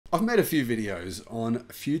I've made a few videos on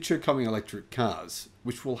future coming electric cars,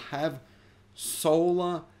 which will have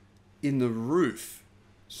solar in the roof.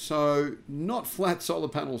 So not flat solar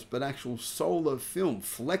panels, but actual solar film,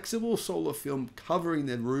 flexible solar film covering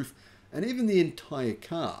the roof and even the entire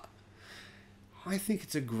car. I think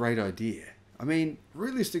it's a great idea. I mean,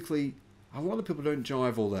 realistically, a lot of people don't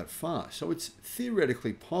drive all that far. So it's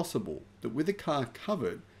theoretically possible that with a car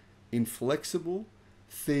covered in flexible,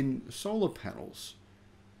 thin solar panels,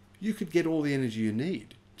 you could get all the energy you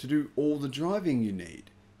need to do all the driving you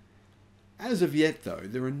need. As of yet though,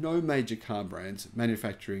 there are no major car brands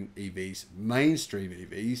manufacturing EVs, mainstream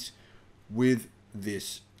EVs, with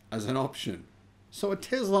this as an option. So a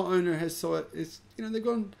Tesla owner has they've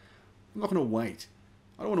gone, I'm not going to wait.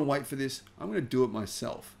 I don't want to wait for this. I'm going to do it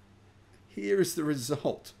myself. Here is the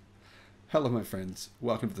result. Hello my friends,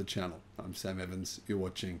 welcome to the channel. I'm Sam Evans, you're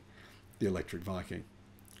watching the Electric Viking.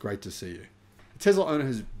 Great to see you. A Tesla owner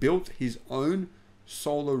has built his own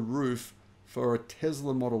solar roof for a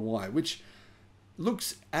Tesla Model Y, which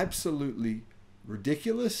looks absolutely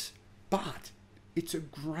ridiculous, but it's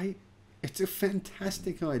a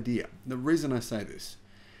fantastic idea. The reason I say this,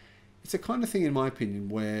 it's a kind of thing in my opinion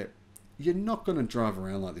where you're not going to drive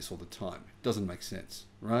around like this all the time. It doesn't make sense,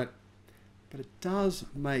 right? But it does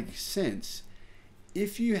make sense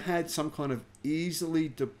if you had some kind of easily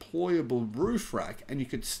deployable roof rack and you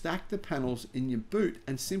could stack the panels in your boot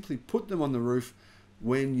and simply put them on the roof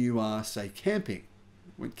when you are, say, camping.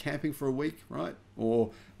 Went camping for a week, right?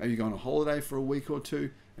 Or maybe you go on a holiday for a week or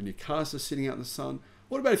two and your cars are sitting out in the sun.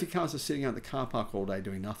 What about if your cars are sitting out in the car park all day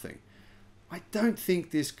doing nothing? I don't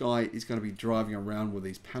think this guy is going to be driving around with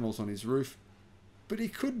these panels on his roof, but he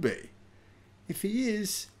could be. If he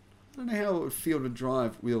is, I don't know how it would feel to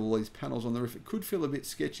drive with all these panels on the roof. It could feel a bit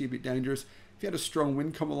sketchy, a bit dangerous. If you had a strong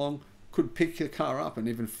wind come along, could pick your car up and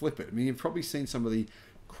even flip it. I mean, you've probably seen some of the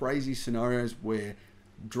crazy scenarios where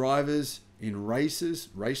drivers in races,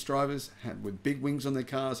 race drivers with big wings on their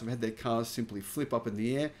cars have had their cars simply flip up in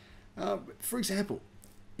the air. For example,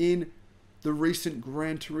 in the recent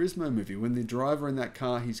Gran Turismo movie, when the driver in that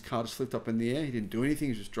car, his car just flipped up in the air. He didn't do anything,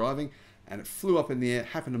 he was just driving and it flew up in the air.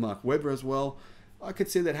 Happened to Mark Webber as well. I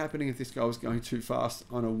could see that happening if this guy was going too fast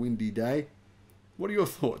on a windy day. What are your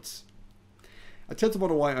thoughts? A Tesla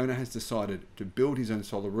Model Y owner has decided to build his own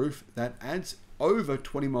solar roof that adds over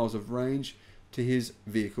 20 miles of range to his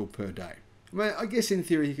vehicle per day. I mean, I guess in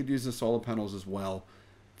theory he could use the solar panels as well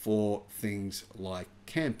for things like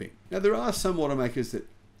camping. Now there are some automakers that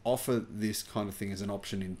offer this kind of thing as an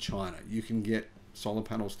option in China. You can get solar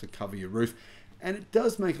panels to cover your roof, and it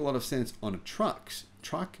does make a lot of sense on a truck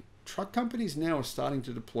companies now are starting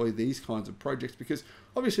to deploy these kinds of projects because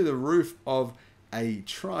obviously the roof of a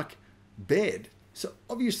truck bed, so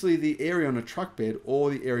obviously the area on a truck bed or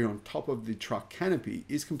the area on top of the truck canopy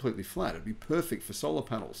is completely flat. It'd be perfect for solar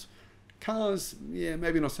panels. Cars, yeah,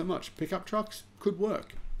 maybe not so much. Pickup trucks could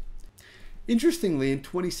work. Interestingly, in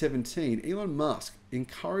 2017, Elon Musk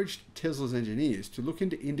encouraged Tesla's engineers to look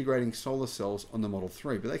into integrating solar cells on the Model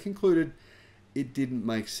 3, but they concluded it didn't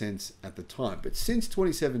make sense at the time. But since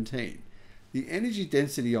 2017, the energy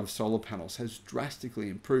density of solar panels has drastically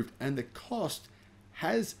improved and the cost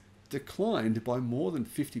has declined by more than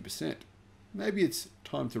 50%. Maybe it's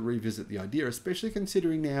time to revisit the idea, especially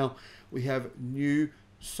considering now we have new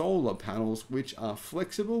solar panels which are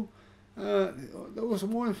flexible. They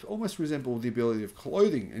almost resemble the ability of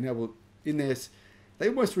clothing they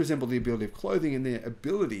almost resemble the ability of clothing in their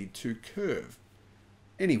ability to curve.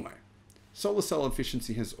 Anyway, solar cell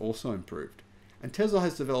efficiency has also improved, and Tesla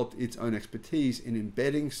has developed its own expertise in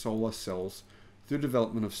embedding solar cells through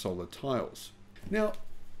development of solar tiles. Now,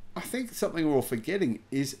 I think something we're all forgetting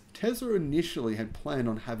is Tesla initially had planned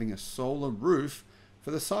on having a solar roof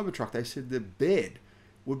for the Cybertruck. They said the bed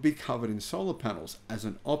would be covered in solar panels as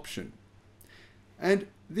an option. And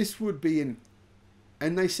this would be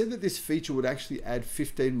and they said that this feature would actually add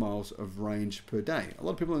 15 miles of range per day. A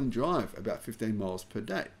lot of people only drive about 15 miles per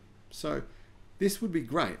day. So this would be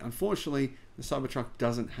great. Unfortunately, the Cybertruck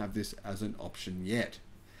doesn't have this as an option yet.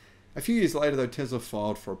 A few years later, though, Tesla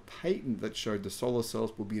filed for a patent that showed the solar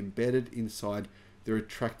cells will be embedded inside their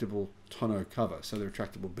retractable tonneau cover. So the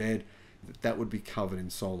retractable bed, that would be covered in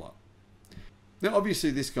solar. Now, obviously,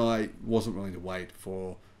 this guy wasn't willing to wait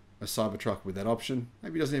for a Cybertruck with that option.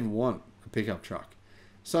 Maybe he doesn't even want a pickup truck.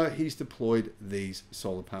 So he's deployed these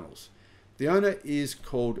solar panels. The owner is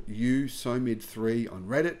called USomid3 on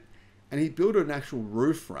Reddit, and he built an actual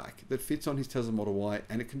roof rack that fits on his Tesla Model Y,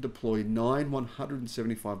 and it can deploy 9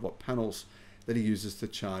 175 watt panels that he uses to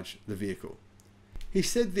charge the vehicle. He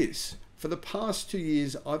said this: For the past 2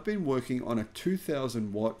 years, I've been working on a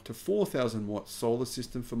 2000 watt to 4000 watt solar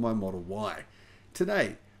system for my Model Y.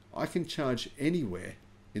 Today, I can charge anywhere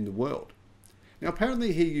in the world. Now,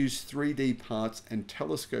 apparently he used 3D parts and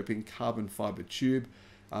telescoping carbon fiber tube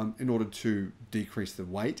in order to decrease the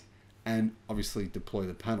weight and obviously deploy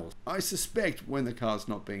the panels. I suspect when the car's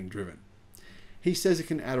not being driven. He says it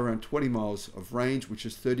can add around 20 miles of range, which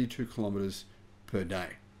is 32 kilometers per day.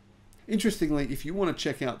 Interestingly, if you want to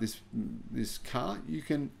check out this car, you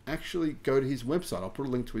can actually go to his website. I'll put a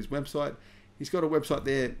link to his website. He's got a website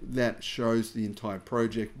there that shows the entire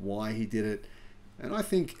project, why he did it, and I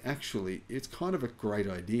think actually it's kind of a great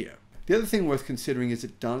idea. The other thing worth considering is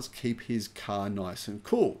it does keep his car nice and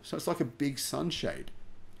cool. So it's like a big sunshade.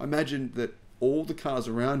 I imagine that all the cars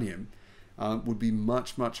around him would be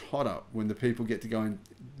much, much hotter when the people get to go and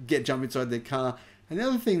jump inside their car. And the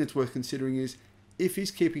other thing that's worth considering is if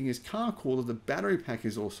he's keeping his car cooler, the battery pack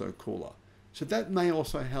is also cooler. So that may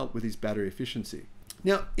also help with his battery efficiency.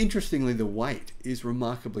 Now, interestingly, the weight is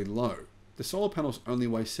remarkably low. The solar panels only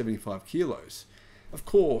weigh 75 kilos. Of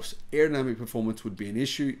course, aerodynamic performance would be an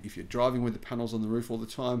issue if you're driving with the panels on the roof all the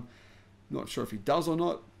time. Not sure if he does or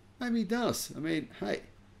not. Maybe he does. I mean, hey,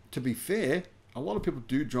 to be fair, a lot of people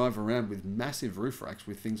do drive around with massive roof racks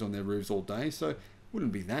with things on their roofs all day, so it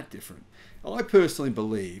wouldn't be that different. I personally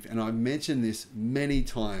believe, and I've mentioned this many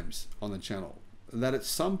times on the channel, that at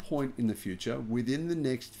some point in the future, within the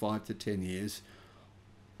next 5 to 10 years,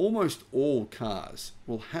 almost all cars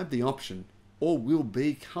will have the option or will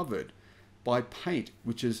be covered by paint,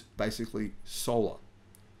 which is basically solar.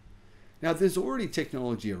 Now, there's already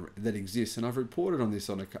technology that exists, and I've reported on this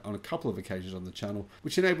on a couple of occasions on the channel,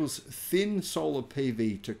 which enables thin solar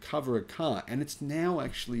PV to cover a car, and it's now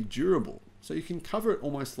actually durable. So you can cover it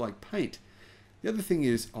almost like paint. The other thing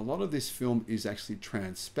is, a lot of this film is actually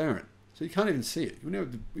transparent, so you can't even see it. You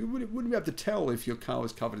wouldn't be able to tell if your car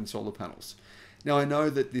was covered in solar panels. Now, I know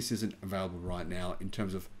that this isn't available right now in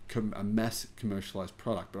terms of a mass commercialized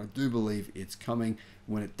product, but I do believe it's coming.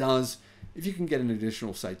 When it does, if you can get an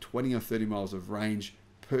additional, say, 20 or 30 miles of range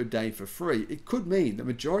per day for free, it could mean the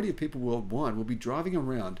majority of people worldwide will be driving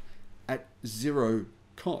around at zero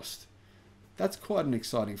cost. That's quite an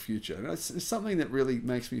exciting future. And it's something that really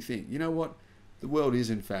makes me think, you know what? The world is,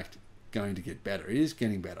 in fact, going to get better. It is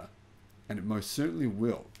getting better. And it most certainly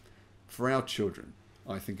will. For our children,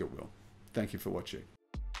 I think it will. Thank you for watching.